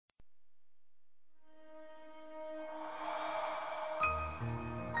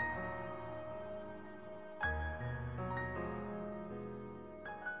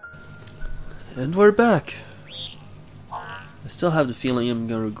And we're back. I still have the feeling I'm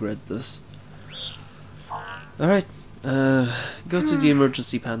gonna regret this. Alright, go to the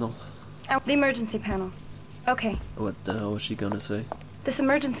emergency panel. Oh, the emergency panel. Okay. What the hell was she gonna say? This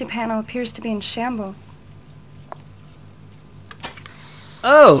emergency panel appears to be in shambles.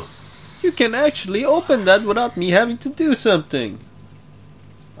 Oh! You can actually open that without me having to do something!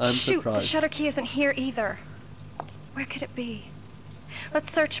 I'm Shoot, surprised. The shutter key isn't here either. Where could it be?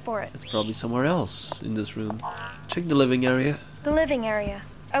 Let's search for it. It's probably somewhere else in this room. Check the living area. The living area.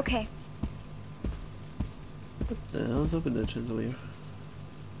 Okay. What the hell's up with that chandelier?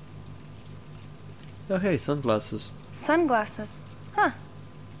 Oh hey, sunglasses. Sunglasses. Huh.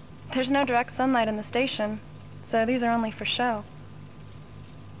 There's no direct sunlight in the station, so these are only for show.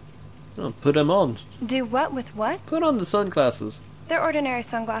 Oh, put them on. Do what with what? Put on the sunglasses. They're ordinary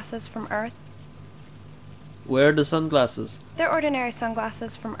sunglasses from Earth. Wear the sunglasses. They're ordinary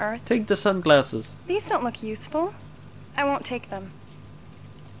sunglasses from Earth. Take the sunglasses. These don't look useful. I won't take them.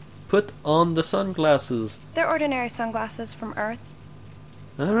 Put on the sunglasses. They're ordinary sunglasses from Earth.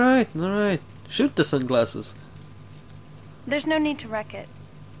 Alright, alright. Shoot the sunglasses. There's no need to wreck it.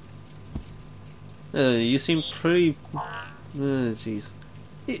 You seem pretty... jeez.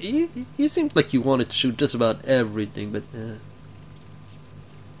 You seemed like you wanted to shoot just about everything, but...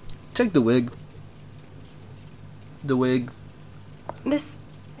 Check the wig. The wig. This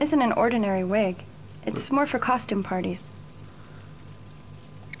isn't an ordinary wig. It's more for costume parties.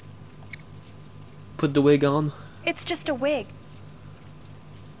 Put the wig on. It's just a wig.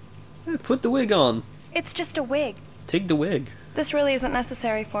 Put the wig on. It's just a wig. Take the wig. This really isn't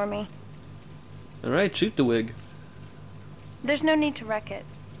necessary for me. Alright, shoot the wig. There's no need to wreck it.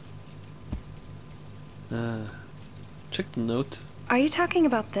 Check the note. Are you talking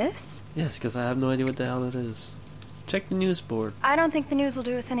about this? Yes, because I have no idea what the hell it is. Check the news board. I don't think the news will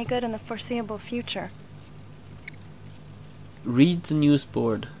do us any good in the foreseeable future. Read the news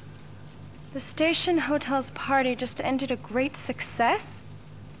board. The station hotel's party just ended a great success?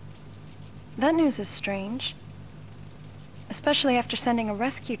 That news is strange. Especially after sending a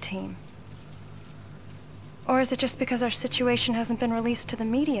rescue team. Or is it just because our situation hasn't been released to the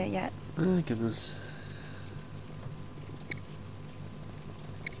media yet? Oh, goodness.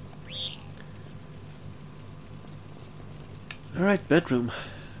 Alright, bedroom.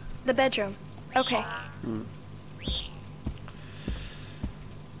 The bedroom. Okay.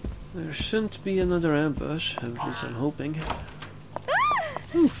 There shouldn't be another ambush, at least I'm hoping.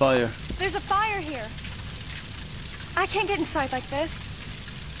 Ooh, fire. There's a fire here. I can't get inside like this.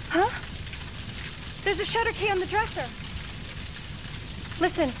 Huh? There's a shutter key on the dresser.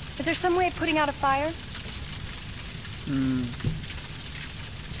 Listen, is there some way of putting out a fire?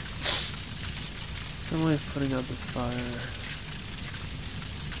 Some way of putting out the fire.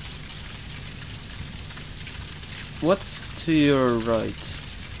 What's to your right?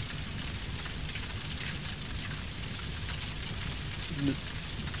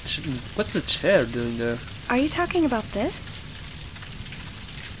 What's the chair doing there? Are you talking about this?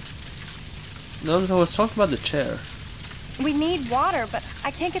 No, I was talking about the chair. We need water, but I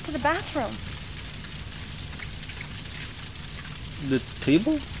can't get to the bathroom. The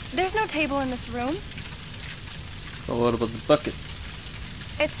table? There's no table in this room. Oh, what about the bucket?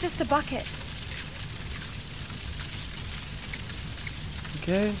 It's just a bucket.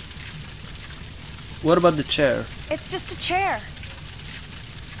 Okay. What about the chair? It's just a chair.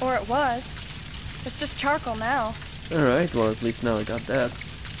 Or it was. It's just charcoal now. Alright, well at least now I got that.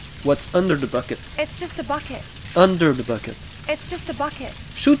 What's under the bucket? It's just a bucket. Under the bucket. It's just a bucket.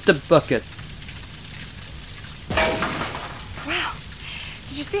 Shoot the bucket! Wow.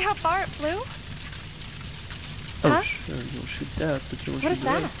 Did you see how far it flew? Oh, Huh? sure, you'll shoot that, but you won't What shoot is the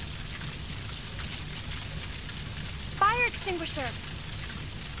that? other. Fire extinguisher!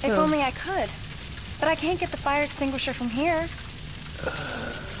 If Yeah. only I could. But I can't get the fire extinguisher from here.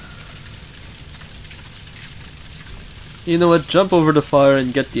 You know what? Jump over the fire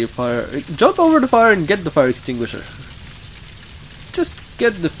and get the fire. Jump over the fire and get the fire extinguisher. Just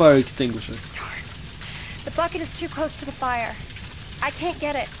get the fire extinguisher. Darn. The bucket is too close to the fire. I can't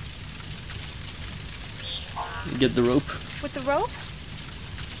get it. Get the rope. With the rope?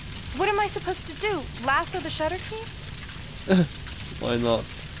 What am I supposed to do? Lasso the shutter key? Why not?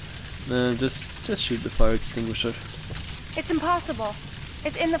 Just shoot the fire extinguisher. It's impossible.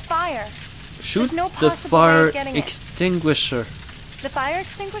 It's in the fire. Shoot no the possible way fire of getting it. extinguisher. The fire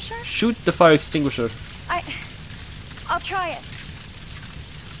extinguisher? Shoot the fire extinguisher. I'll try it.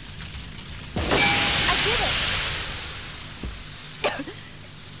 I did it.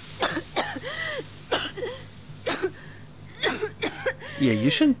 Yeah,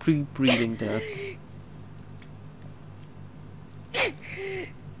 you shouldn't be breathing that.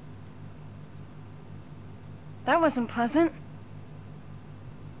 That wasn't pleasant.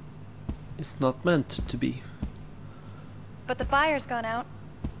 It's not meant to be. But the fire's gone out.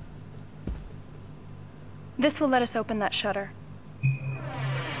 This will let us open that shutter.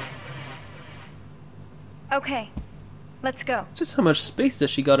 Okay, let's go. Just how much space does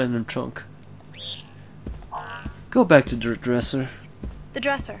she got in her trunk? Go back to the dresser. The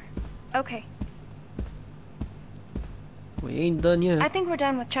dresser. Okay. We ain't done yet. I think we're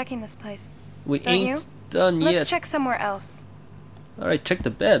done with checking this place. We Don't ain't you? done Let's yet. check somewhere else. Alright, check the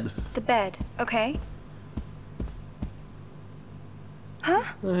bed. The bed, okay? Huh?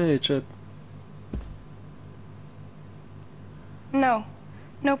 Oh, hey, Chip. No.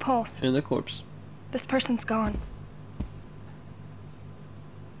 No pulse. And the corpse. This person's gone.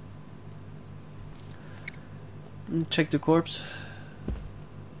 Check the corpse.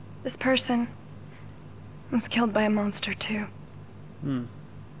 This person was killed by a monster too.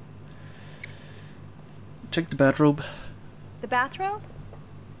 Check the bathrobe. The bathrobe?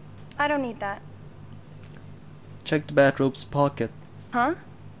 I don't need that. Check the bathrobe's pocket. Huh?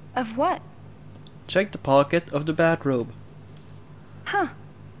 Of what? Check the pocket of the bathrobe. Huh.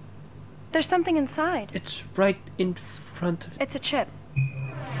 There's something inside. It's right in front of... It's a chip.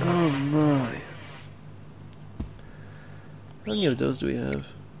 Oh my. How many of those do we have?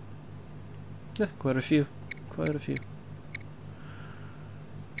 Yeah, quite a few. Quite a few.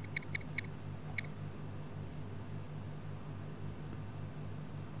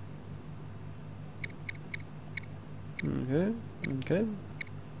 Okay, okay.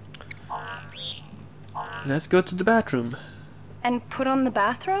 Let's go to the bathroom. And put on the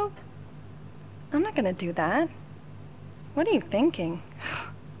bathrobe? I'm not gonna do that. What are you thinking?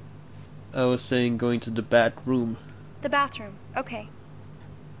 I was saying going to the bathroom. The bathroom, okay.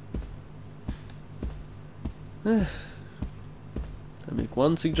 I make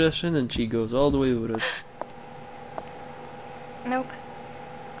one suggestion and she goes all the way with it. Nope.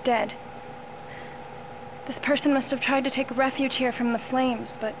 Dead. This person must have tried to take refuge here from the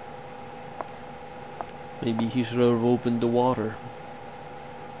flames, but... Maybe he should have opened the water.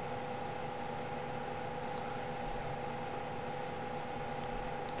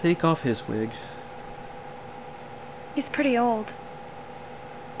 Take off his wig. He's pretty old.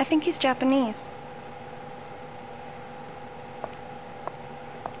 I think he's Japanese.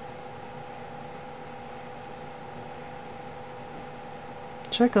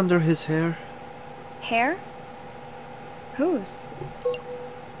 Check under his hair. Hair? Whose?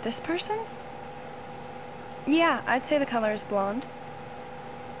 This person's? Yeah, I'd say the color is blonde.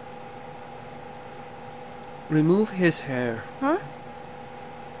 Remove his hair. Huh?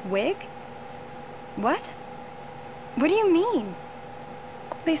 Wig? What? What do you mean?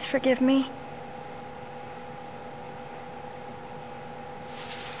 Please forgive me.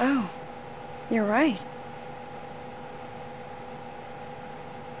 Oh, you're right.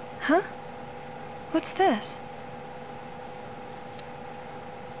 Huh? What's this?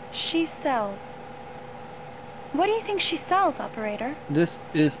 She sells. What do you think she sells, operator? This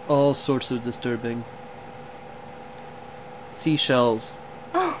is all sorts of disturbing. Seashells.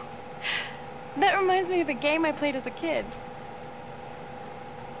 Oh, that reminds me of a game I played as a kid.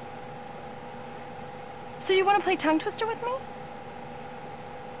 So you want to play tongue twister with me?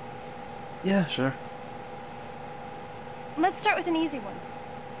 Yeah, sure. Let's start with an easy one.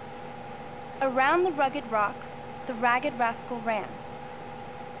 Around the rugged rocks, the ragged rascal ran.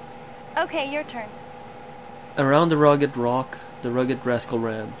 Okay, your turn. Around the rugged rock, the rugged rascal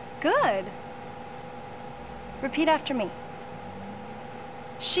ran. Good. Repeat after me.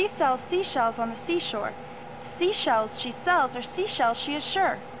 She sells seashells on the seashore. Seashells she sells are seashells she is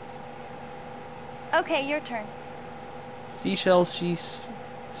sure. Okay, your turn. Seashells, she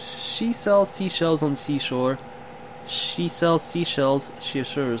sells seashells on the seashore. She sells seashells, she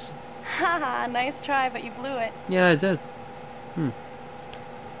assures. Haha, nice try, but you blew it. Yeah, I did.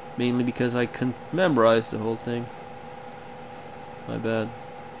 Mainly because I couldn't memorize the whole thing. My bad.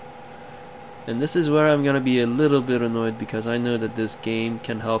 And this is where I'm gonna be a little bit annoyed because I know that this game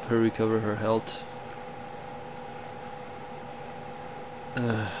can help her recover her health.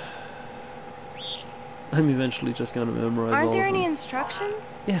 I'm eventually just gonna memorize all Aren't of there them. any instructions?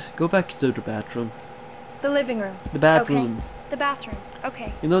 Yeah, go back to the bathroom. The living room. The bathroom. Okay. The bathroom.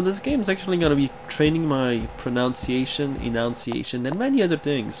 Okay. You know, this game is actually gonna be training my pronunciation, enunciation, and many other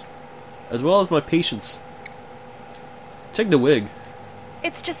things. As well as my patience. Check the wig.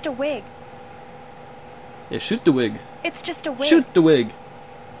 It's just a wig. Yeah, shoot the wig. It's just a wig. Shoot the wig.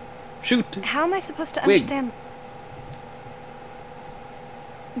 Shoot. How am I supposed to Wig. understand?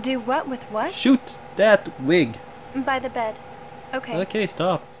 Do what with what? Shoot that wig. By the bed. Okay. Okay,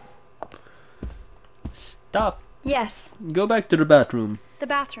 stop. Stop. Yes. Go back to the bathroom. The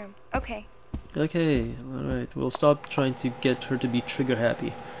bathroom. Okay. Okay, alright. We'll stop trying to get her to be trigger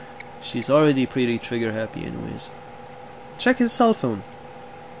happy. She's already pretty trigger happy anyways. Check his cell phone.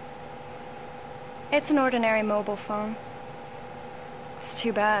 It's an ordinary mobile phone. It's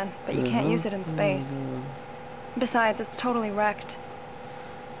too bad, but you can't use it in space. Besides, it's totally wrecked.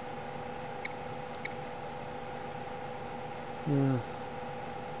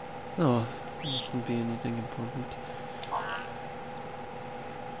 Oh, mustn't be anything important.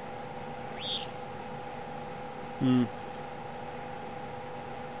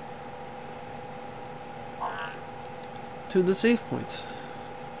 To the save point.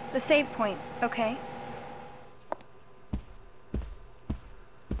 The save point, okay.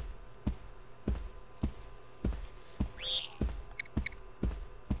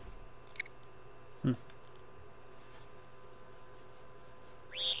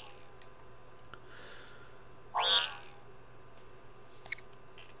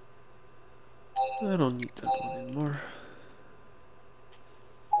 I don't need that one anymore.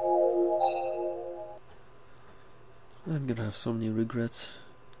 I'm gonna have so many regrets.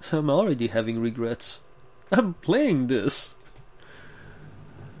 I'm already having regrets. I'm playing this.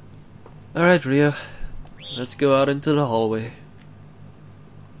 Alright, Ria. Let's go out into the hallway.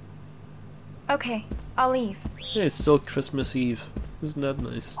 Okay, I'll leave. Yeah, it's still Christmas Eve. Isn't that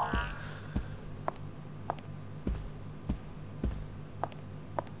nice?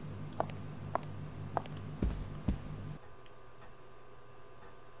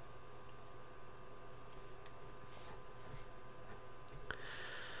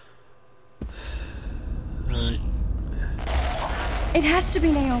 It has to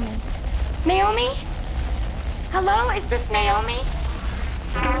be Naomi. Naomi? Hello, is this Naomi?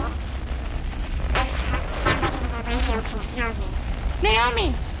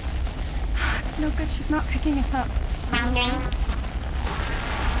 Naomi! It's no good, she's not picking us up. My name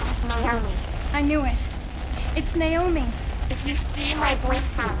is Naomi. I knew it. It's Naomi. If you see my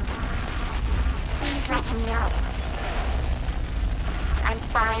boyfriend, please let him know. I'm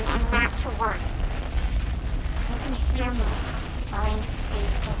fine, I'm not to work. You can hear me. Find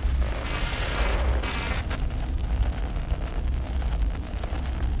safety.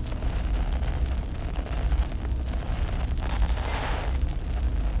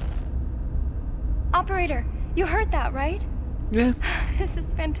 Operator, you heard that, right? Yeah. This is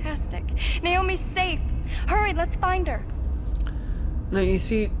fantastic. Naomi's safe. Hurry, let's find her. Now, you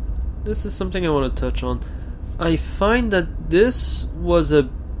see, this is something I want to touch on. I find that this was a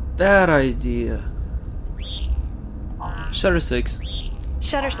bad idea. Shutter 6.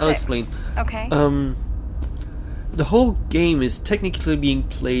 Shutter 6. I'll explain. Okay. The whole game is technically being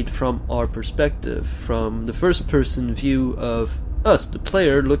played from our perspective, from the first person view of us, the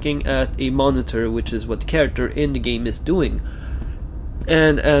player, looking at a monitor, which is what the character in the game is doing.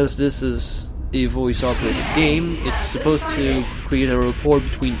 And as this is a voice operated game, it's supposed to create a rapport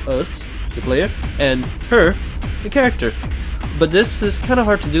between us, the player, and her, the character. But this is kind of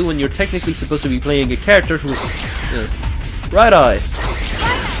hard to do when you're technically supposed to be playing a character who's right eye,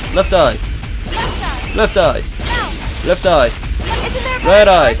 left eye, left eye, left eye, right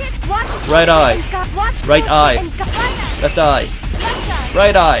eye, right eye, right eye, left eye,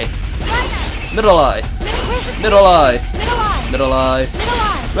 right eye, middle eye, middle eye, middle eye,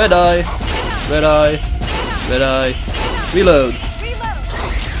 red eye, red eye, red eye, reload,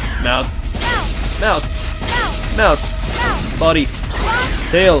 mouth, mouth, mouth, body,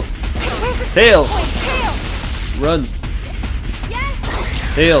 tail, tail, run,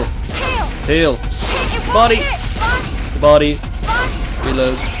 tail, tail, body, body,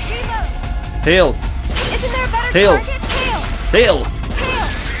 reload, tail, tail, tail.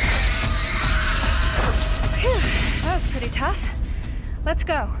 That was pretty tough. Let's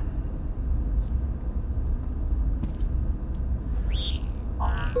go.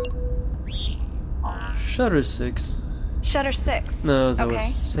 Shutter 6. Shutter 6. No, as I Okay.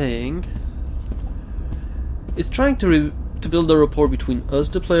 was saying, it's trying to build a rapport between us,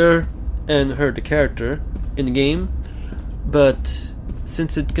 the player, and her, the character, in the game. But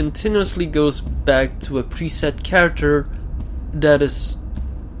since it continuously goes back to a preset character that is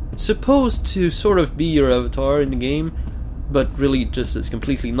supposed to sort of be your avatar in the game, but really just is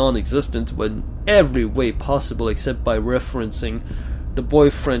completely non-existent in every way possible except by referencing the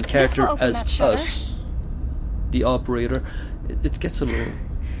boyfriend character open as that shutter. us, the operator, it gets a little...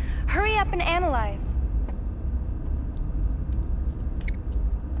 Hurry up and analyze.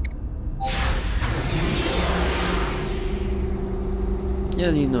 Yeah,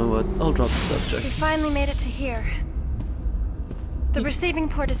 you know what? I'll drop the We subject. finally made it to here. The receiving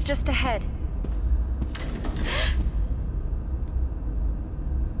port is just ahead.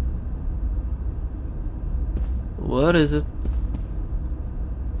 What is it?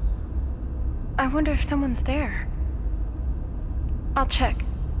 I wonder if someone's there. I'll check.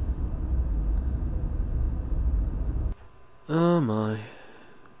 Oh my.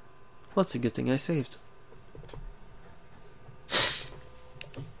 What's a good thing I saved?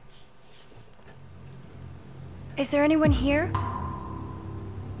 Is there anyone here?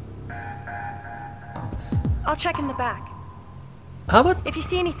 I'll check in the back. How about... If you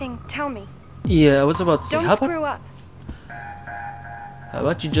see anything, tell me. Yeah, I was about to say, Don't how about... screw up. How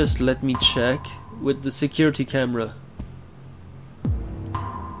about you just let me check with the security camera?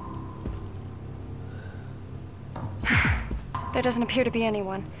 There doesn't appear to be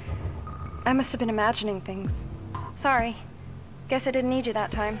anyone. I must have been imagining things. Sorry. Guess I didn't need you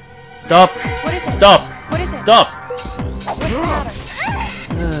that time. Stop! What is it? Stop! What is it? Stop! What's the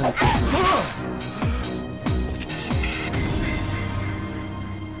matter?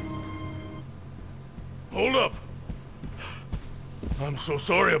 Hold up! I'm so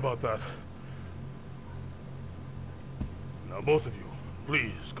sorry about that. Now both of you,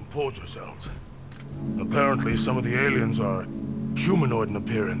 please compose yourselves. Apparently some of the aliens are humanoid in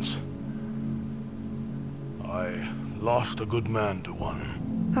appearance. I lost a good man to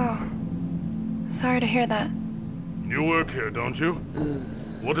one. Oh. Sorry to hear that. You work here, don't you?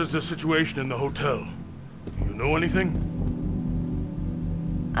 What is the situation in the hotel? Do you know anything?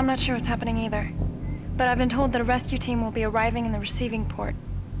 I'm not sure what's happening either. But I've been told that a rescue team will be arriving in the receiving port.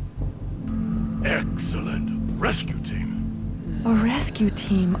 Excellent. Rescue team. A rescue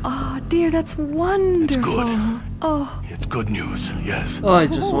team. Oh, dear, that's wonderful. It's good. Oh, It's good news, yes. Oh, I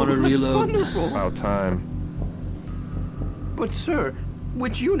just want to that's reload. wonderful. About time. But sir,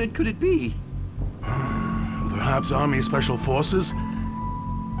 which unit could it be? Perhaps Army Special Forces?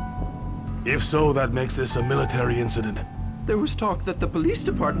 If so, that makes this a military incident. There was talk that the police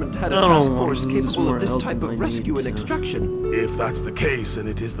department had a I don't task wanna force lose capable more of this health type than of I rescue need and to. extraction. If that's the case, and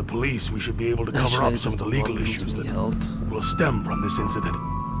it is the police, we should be able to cover Actually, up some of the just legal want issues some that health. will stem from this incident.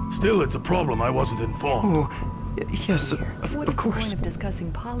 Still, it's a problem I wasn't informed. Oh, yes, sir, what is of the course. point of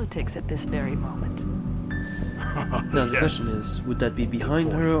discussing politics at this very moment? Now the Yes. question is, would that be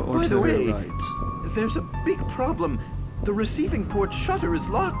behind her or By to the her way, right? There's a big problem. The receiving port shutter is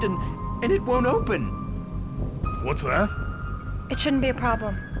locked and it won't open. What's that? It shouldn't be a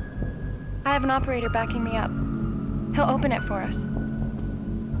problem. I have an operator backing me up. He'll open it for us.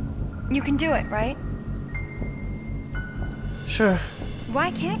 You can do it, right? Sure.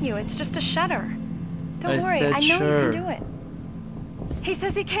 Why can't you? It's just a shutter. Don't I worry, said I know sure. you can do it. He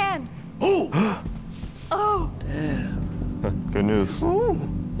says he can. Oh! Oh, Damn. Good news. Oh,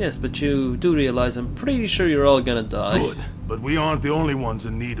 Yes, but you do realize I'm pretty sure you're all gonna die. Good. But we aren't the only ones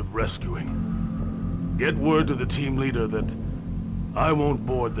in need of rescuing. Get word to the team leader that I won't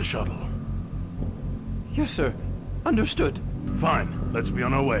board the shuttle. yes, sir. Understood. Fine, let's be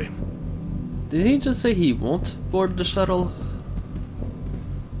on our way. Did he just say he won't board the shuttle?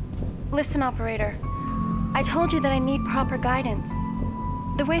 listen, operator. I told you that I need proper guidance.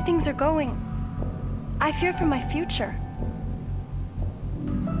 The way things are going, I fear for my future.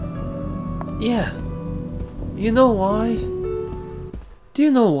 Yeah. You know why? Do you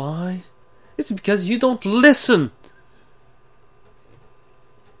know why? It's because you don't listen!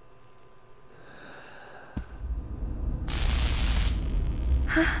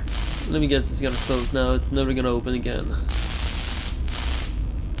 Let me guess, it's gonna close now. It's never gonna open again.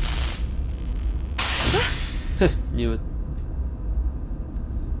 Knew it.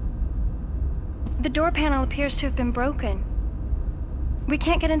 The door panel appears to have been broken. We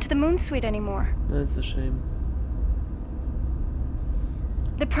can't get into the moon suite anymore. That's a shame.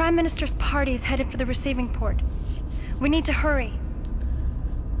 The Prime Minister's party is headed for the receiving port. We need to hurry.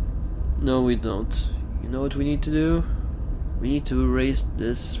 No, we don't. You know what we need to do? We need to erase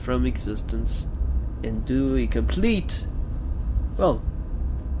this from existence and do a complete... Well,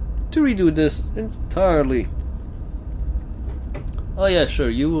 to redo this entirely. Oh yeah, sure,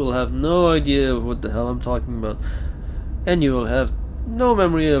 you will have no idea of what the hell I'm talking about. And you will have no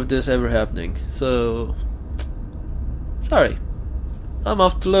memory of this ever happening. So... Sorry. I'm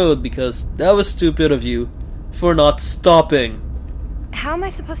off to load because that was stupid of you for not stopping. How am I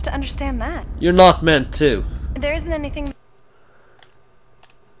supposed to understand that? You're not meant to. There isn't anything...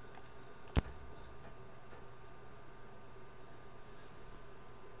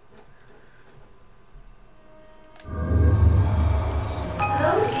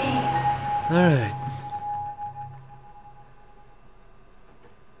 Alright.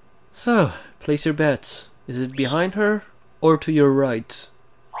 So, place your bets. Is it behind her or to your right?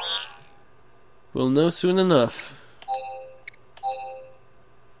 We'll know soon enough.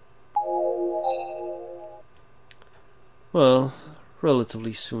 Well,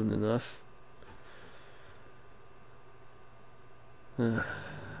 relatively soon enough. Now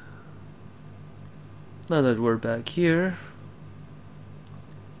that we're back here,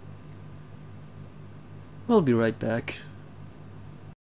 we'll be right back.